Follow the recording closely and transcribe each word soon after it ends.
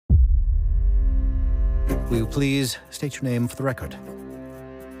Will you please state your name for the record?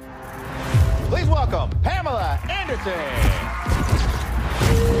 Please welcome Pamela Anderson.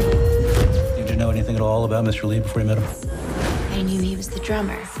 Did you know anything at all about Mr. Lee before you met him? I knew he was the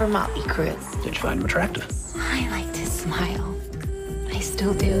drummer for Motley Crue. Did you find him attractive? I liked his smile. I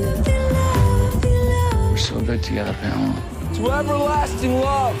still do. We're so good together, Pamela. To everlasting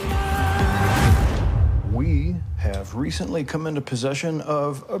love. We have recently come into possession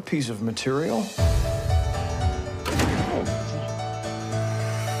of a piece of material.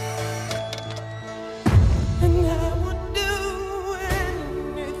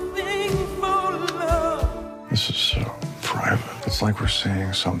 This is so private. It's like we're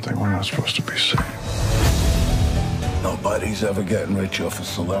seeing something we're not supposed to be seeing. Nobody's ever getting rich off a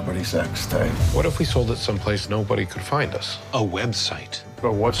celebrity sex tape. What if we sold it someplace nobody could find us? A website.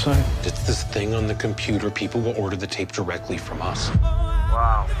 A what site? It's this thing on the computer. People will order the tape directly from us.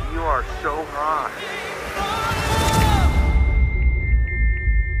 Wow, you are so hot.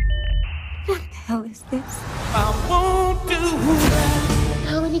 What the hell is this? I won't do that.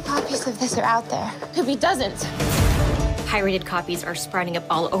 How many copies of this are out there? Could be dozens. Pirated copies are sprouting up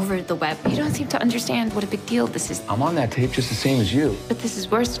all over the web. You don't seem to understand what a big deal this is. I'm on that tape just the same as you. But this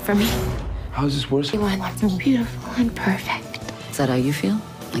is worse for me. How is this worse? You want me beautiful and perfect. Is that how you feel?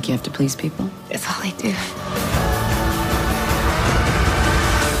 Like you have to please people? That's all I do.